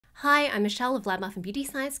Hi, I'm Michelle of Muffin Beauty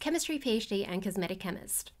Science, chemistry PhD and cosmetic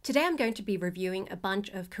chemist. Today I'm going to be reviewing a bunch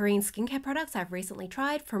of Korean skincare products I've recently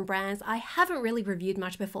tried from brands I haven't really reviewed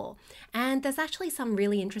much before, and there's actually some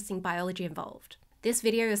really interesting biology involved. This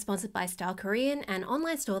video is sponsored by StyleKorean, an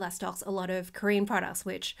online store that stocks a lot of Korean products,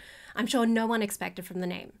 which I'm sure no one expected from the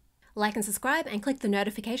name. Like and subscribe and click the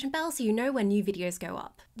notification bell so you know when new videos go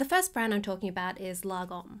up. The first brand I'm talking about is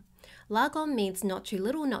Lagom. Lagom means not too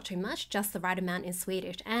little, not too much, just the right amount in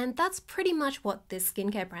Swedish, and that's pretty much what this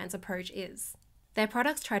skincare brand's approach is. Their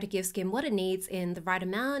products try to give skin what it needs in the right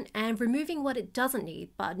amount and removing what it doesn't need,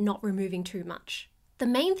 but not removing too much. The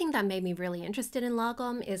main thing that made me really interested in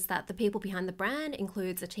Lagom is that the people behind the brand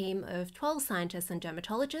includes a team of 12 scientists and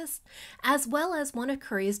dermatologists, as well as one of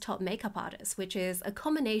Korea's top makeup artists, which is a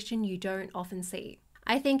combination you don't often see.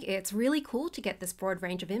 I think it's really cool to get this broad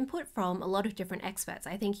range of input from a lot of different experts.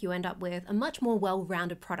 I think you end up with a much more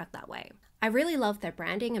well-rounded product that way. I really love their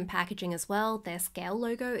branding and packaging as well. Their scale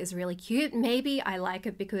logo is really cute. Maybe I like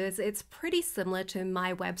it because it's pretty similar to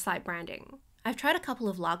my website branding. I've tried a couple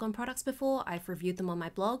of Lagom products before, I've reviewed them on my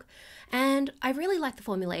blog, and I really like the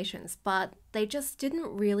formulations, but they just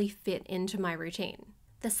didn't really fit into my routine.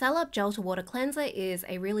 The Cell Up Gel to Water Cleanser is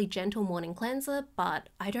a really gentle morning cleanser, but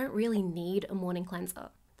I don't really need a morning cleanser.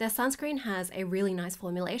 Their sunscreen has a really nice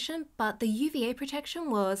formulation, but the UVA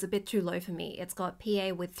protection was a bit too low for me. It's got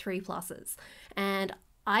PA with 3 pluses, and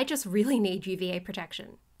I just really need UVA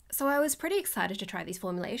protection. So I was pretty excited to try these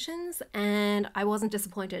formulations, and I wasn't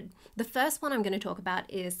disappointed. The first one I'm going to talk about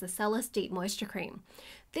is the Cellus Deep Moisture Cream.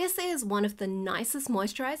 This is one of the nicest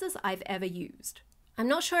moisturizers I've ever used. I'm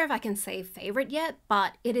not sure if I can say favorite yet,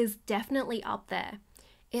 but it is definitely up there.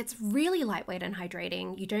 It's really lightweight and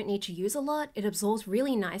hydrating. You don't need to use a lot. It absorbs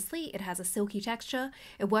really nicely. It has a silky texture.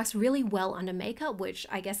 It works really well under makeup, which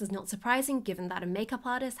I guess is not surprising given that a makeup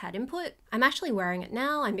artist had input. I'm actually wearing it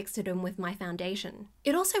now. I mixed it in with my foundation.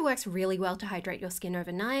 It also works really well to hydrate your skin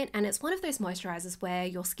overnight, and it's one of those moisturizers where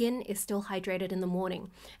your skin is still hydrated in the morning.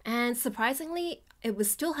 And surprisingly, it was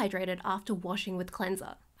still hydrated after washing with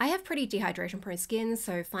cleanser. I have pretty dehydration prone skin,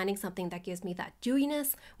 so finding something that gives me that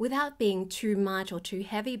dewiness without being too much or too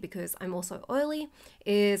heavy because I'm also oily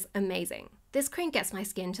is amazing. This cream gets my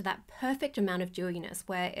skin to that perfect amount of dewiness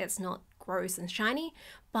where it's not gross and shiny,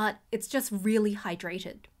 but it's just really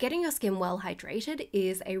hydrated. Getting your skin well hydrated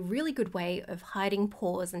is a really good way of hiding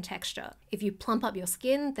pores and texture. If you plump up your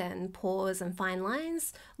skin, then pores and fine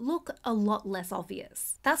lines look a lot less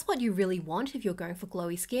obvious. That's what you really want if you're going for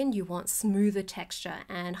glowy skin. You want smoother texture,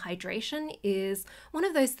 and hydration is one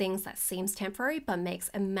of those things that seems temporary but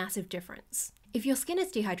makes a massive difference. If your skin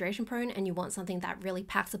is dehydration prone and you want something that really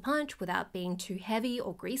packs a punch without being too heavy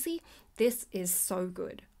or greasy, this is so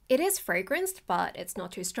good. It is fragranced, but it's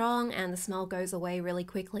not too strong and the smell goes away really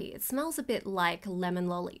quickly. It smells a bit like lemon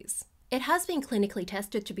lollies. It has been clinically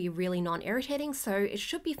tested to be really non-irritating, so it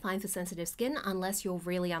should be fine for sensitive skin unless you're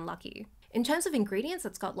really unlucky. In terms of ingredients,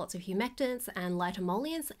 it's got lots of humectants and light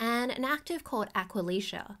emollients and an active called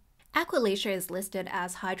Aqualicia. Aqualicia is listed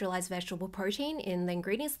as hydrolyzed vegetable protein in the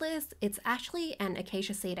ingredients list. It's actually an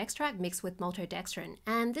acacia seed extract mixed with maltodextrin,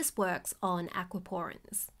 and this works on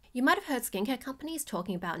aquaporins. You might have heard skincare companies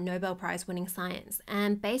talking about Nobel Prize winning science,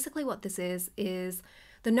 and basically what this is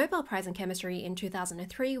the Nobel Prize in Chemistry in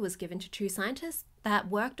 2003 was given to 2 scientists that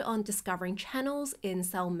worked on discovering channels in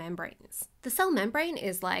cell membranes. The cell membrane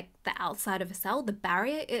is like the outside of a cell, the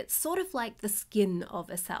barrier. It's sort of like the skin of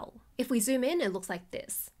a cell. If we zoom in, it looks like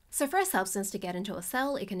this. So for a substance to get into a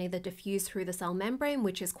cell, it can either diffuse through the cell membrane,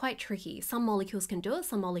 which is quite tricky. Some molecules can do it,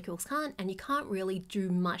 some molecules can't, and you can't really do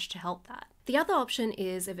much to help that. The other option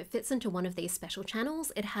is if it fits into one of these special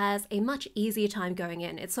channels, it has a much easier time going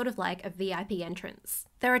in. It's sort of like a VIP entrance.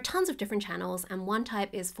 There are tons of different channels, and one type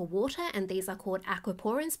is for water, and these are called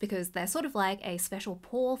aquaporins because they're sort of like a special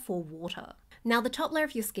pore for water. Now, the top layer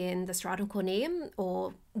of your skin, the stratum corneum,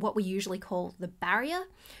 or what we usually call the barrier,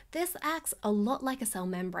 this acts a lot like a cell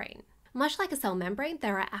membrane. Much like a cell membrane,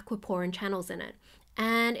 there are aquaporin channels in it.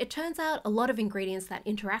 And it turns out a lot of ingredients that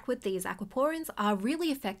interact with these aquaporins are really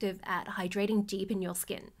effective at hydrating deep in your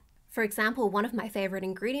skin. For example, one of my favorite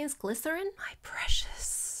ingredients, glycerin, my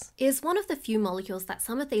precious, is one of the few molecules that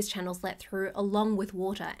some of these channels let through along with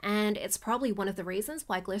water, and it's probably one of the reasons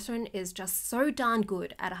why glycerin is just so darn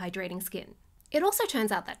good at hydrating skin. It also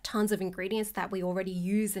turns out that tons of ingredients that we already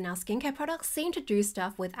use in our skincare products seem to do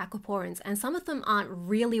stuff with aquaporins, and some of them aren't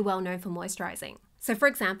really well known for moisturizing. So for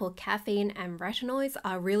example, caffeine and retinoids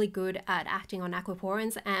are really good at acting on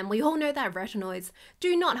aquaporins, and we all know that retinoids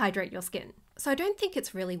do not hydrate your skin. So I don't think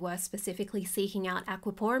it's really worth specifically seeking out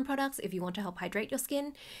aquaporin products if you want to help hydrate your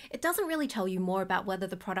skin. It doesn't really tell you more about whether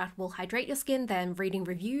the product will hydrate your skin than reading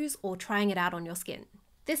reviews or trying it out on your skin.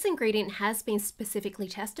 This ingredient has been specifically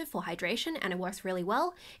tested for hydration and it works really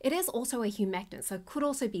well. It is also a humectant, so it could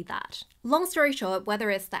also be that. Long story short,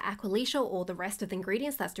 whether it's the Aqualicia or the rest of the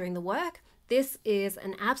ingredients that's doing the work, this is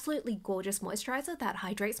an absolutely gorgeous moisturizer that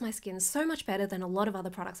hydrates my skin so much better than a lot of other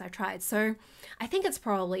products I've tried. So I think it's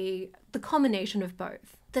probably the combination of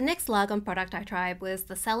both. The next Largon product I tried was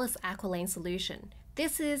the Celis Aqualane Solution.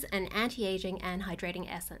 This is an anti-aging and hydrating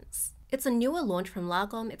essence. It's a newer launch from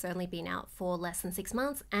Largon. It's only been out for less than 6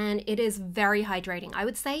 months and it is very hydrating. I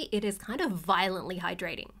would say it is kind of violently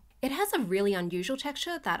hydrating. It has a really unusual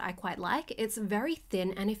texture that I quite like. It's very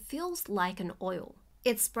thin and it feels like an oil.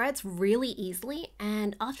 It spreads really easily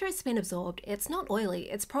and after it's been absorbed, it's not oily.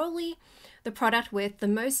 It's probably the product with the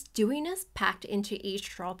most dewiness packed into each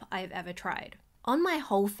drop I've ever tried. On my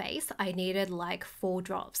whole face, I needed like 4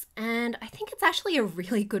 drops, and I think it's actually a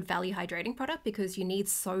really good value hydrating product because you need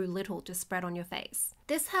so little to spread on your face.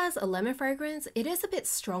 This has a lemon fragrance. It is a bit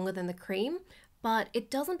stronger than the cream, but it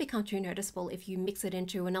doesn't become too noticeable if you mix it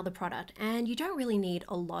into another product, and you don't really need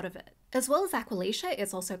a lot of it. As well as Aqualicia,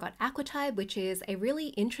 it's also got Aquatide, which is a really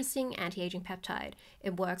interesting anti-aging peptide.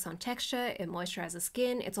 It works on texture, it moisturizes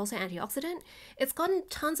skin, it's also antioxidant. It's gotten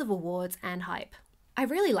tons of awards and hype. I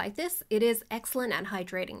really like this. It is excellent at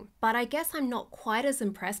hydrating, but I guess I'm not quite as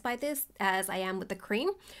impressed by this as I am with the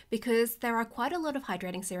cream because there are quite a lot of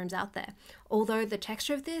hydrating serums out there. Although the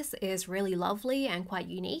texture of this is really lovely and quite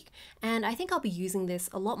unique, and I think I'll be using this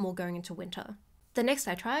a lot more going into winter. The next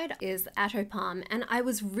I tried is Atopalm, and I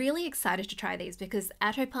was really excited to try these because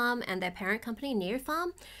Atopalm and their parent company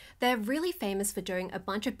Neopharm, they're really famous for doing a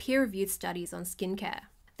bunch of peer-reviewed studies on skincare.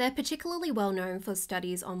 They're particularly well known for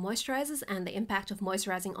studies on moisturizers and the impact of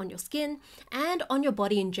moisturizing on your skin and on your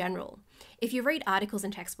body in general. If you read articles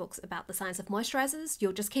and textbooks about the science of moisturizers,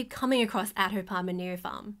 you'll just keep coming across Atopalm and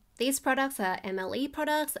Neopharm. These products are MLE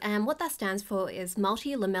products, and what that stands for is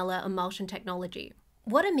multi-lamellar emulsion technology.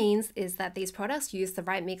 What it means is that these products use the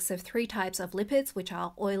right mix of 3 types of lipids, which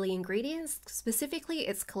are oily ingredients. Specifically,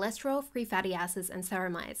 it's cholesterol, free fatty acids, and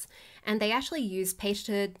ceramides. And they actually use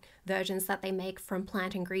patented versions that they make from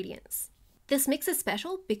plant ingredients. This mix is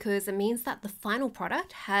special because it means that the final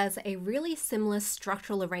product has a really similar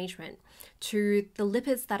structural arrangement to the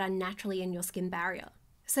lipids that are naturally in your skin barrier.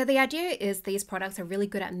 So the idea is these products are really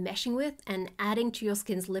good at meshing with and adding to your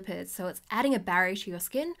skin's lipids, so it's adding a barrier to your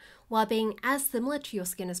skin while being as similar to your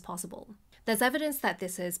skin as possible. There's evidence that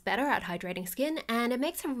this is better at hydrating skin, and it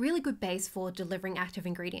makes a really good base for delivering active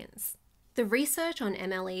ingredients. The research on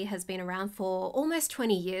MLE has been around for almost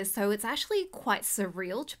 20 years, so it's actually quite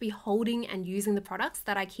surreal to be holding and using the products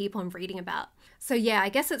that I keep on reading about. So yeah, I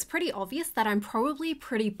guess it's pretty obvious that I'm probably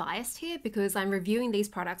pretty biased here because I'm reviewing these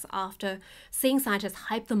products after seeing scientists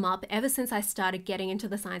hype them up ever since I started getting into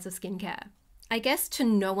the science of skincare. I guess to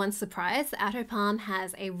no one's surprise, Atopalm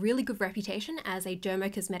has a really good reputation as a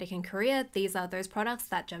dermocosmetic in Korea. These are those products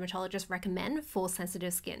that dermatologists recommend for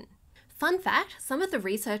sensitive skin. Fun fact, some of the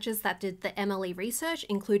researchers that did the MLE research,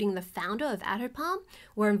 including the founder of Atopalm,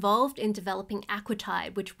 were involved in developing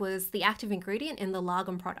Aquatide, which was the active ingredient in the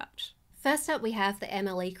Largon product. First up, we have the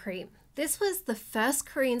MLE cream. This was the first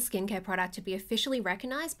Korean skincare product to be officially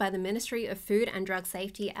recognized by the Ministry of Food and Drug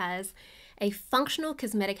Safety as a functional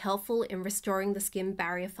cosmetic helpful in restoring the skin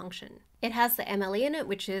barrier function. It has the MLE in it,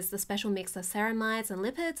 which is the special mix of ceramides and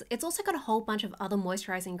lipids. It's also got a whole bunch of other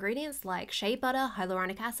moisturizing ingredients like shea butter,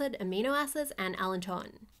 hyaluronic acid, amino acids, and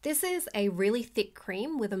allantoin. This is a really thick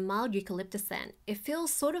cream with a mild eucalyptus scent. It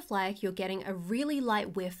feels sort of like you're getting a really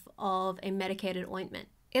light whiff of a medicated ointment.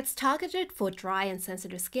 It's targeted for dry and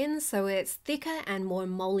sensitive skin, so it's thicker and more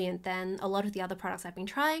emollient than a lot of the other products I've been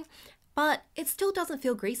trying, but it still doesn't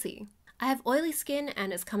feel greasy. I have oily skin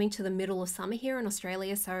and it's coming to the middle of summer here in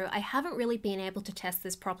Australia, so I haven't really been able to test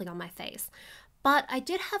this properly on my face. But I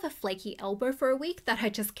did have a flaky elbow for a week that I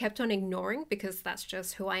just kept on ignoring because that's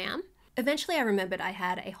just who I am. Eventually I remembered I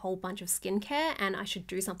had a whole bunch of skincare and I should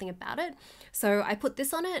do something about it. So I put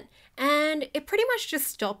this on it and it pretty much just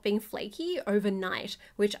stopped being flaky overnight,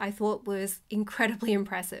 which I thought was incredibly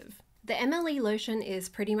impressive. The MLE lotion is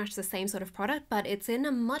pretty much the same sort of product, but it's in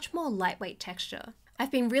a much more lightweight texture.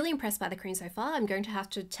 I've been really impressed by the cream so far. I'm going to have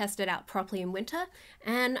to test it out properly in winter,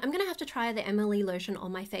 and I'm going to have to try the MLE lotion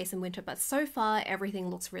on my face in winter, but so far everything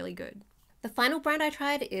looks really good. The final brand I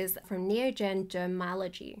tried is from Neogen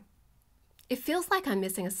Dermalogy. It feels like I'm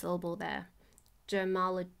missing a syllable there.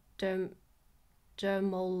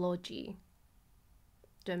 Dermalogy.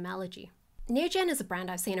 Neogen is a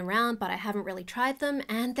brand I've seen around, but I haven't really tried them,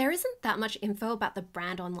 and there isn't that much info about the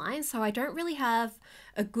brand online, so I don't really have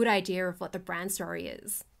a good idea of what the brand story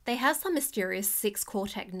is. They have some mysterious 6 core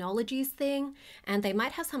technologies thing, and they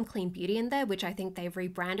might have some clean beauty in there, which I think they've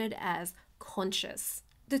rebranded as Conscious.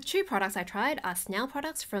 The 2 products I tried are snail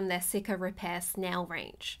products from their Cica Repair Snail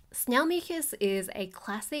range. Snail mucus is a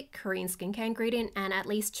classic Korean skincare ingredient, and at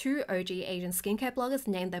least 2 OG Asian skincare bloggers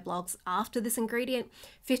named their blogs after this ingredient,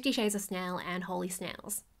 50 Shades of Snail and Holy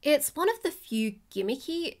Snails. It's one of the few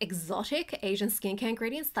gimmicky, exotic Asian skincare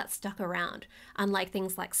ingredients that stuck around, unlike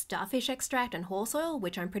things like starfish extract and horse oil,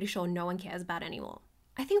 which I'm pretty sure no one cares about anymore.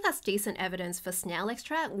 I think that's decent evidence for snail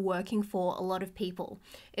extract working for a lot of people.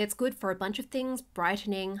 It's good for a bunch of things: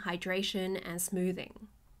 brightening, hydration, and smoothing.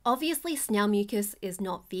 Obviously, snail mucus is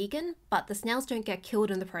not vegan, but the snails don't get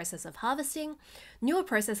killed in the process of harvesting. Newer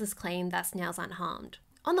processors claim that snails aren't harmed.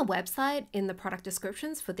 On the website, in the product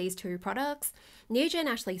descriptions for these 2 products, Neogen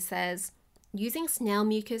actually says, using snail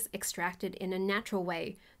mucus extracted in a natural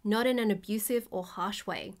way, not in an abusive or harsh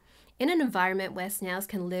way, in an environment where snails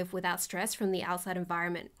can live without stress from the outside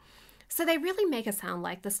environment. So they really make it sound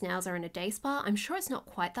like the snails are in a day spa. I'm sure it's not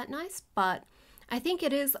quite that nice, but I think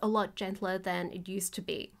it is a lot gentler than it used to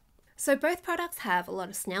be. So both products have a lot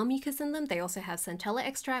of snail mucus in them. They also have centella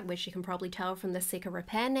extract, which you can probably tell from the Cica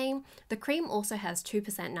Repair name. The cream also has 2%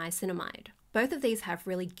 niacinamide. Both of these have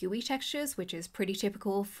really gooey textures, which is pretty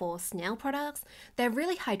typical for snail products. They're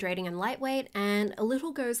really hydrating and lightweight, and a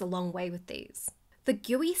little goes a long way with these. The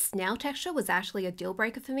gooey snail texture was actually a deal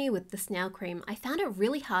breaker for me with the snail cream. I found it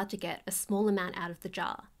really hard to get a small amount out of the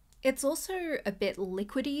jar. It's also a bit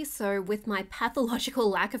liquidy, so with my pathological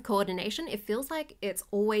lack of coordination, it feels like it's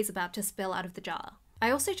always about to spill out of the jar.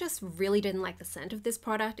 I also just really didn't like the scent of this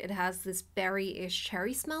product. It has this berry-ish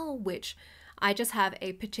cherry smell, which I just have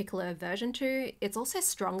a particular aversion to. It's also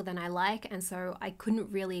stronger than I like, and so I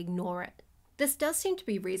couldn't really ignore it. This does seem to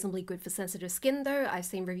be reasonably good for sensitive skin though. I've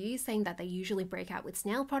seen reviews saying that they usually break out with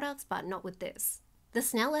snail products, but not with this. The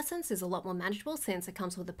snail essence is a lot more manageable since it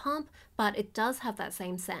comes with a pump, but it does have that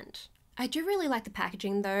same scent. I do really like the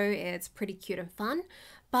packaging though. It's pretty cute and fun,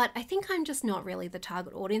 but I think I'm just not really the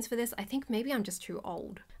target audience for this. I think maybe I'm just too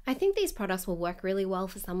old. I think these products will work really well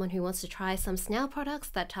for someone who wants to try some snail products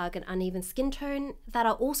that target uneven skin tone that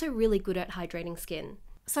are also really good at hydrating skin.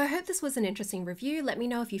 So I hope this was an interesting review. Let me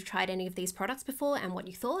know if you've tried any of these products before and what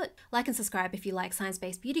you thought. Like and subscribe if you like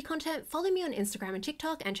science-based beauty content. Follow me on Instagram and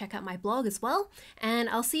TikTok and check out my blog as well. And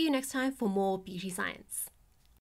I'll see you next time for more beauty science.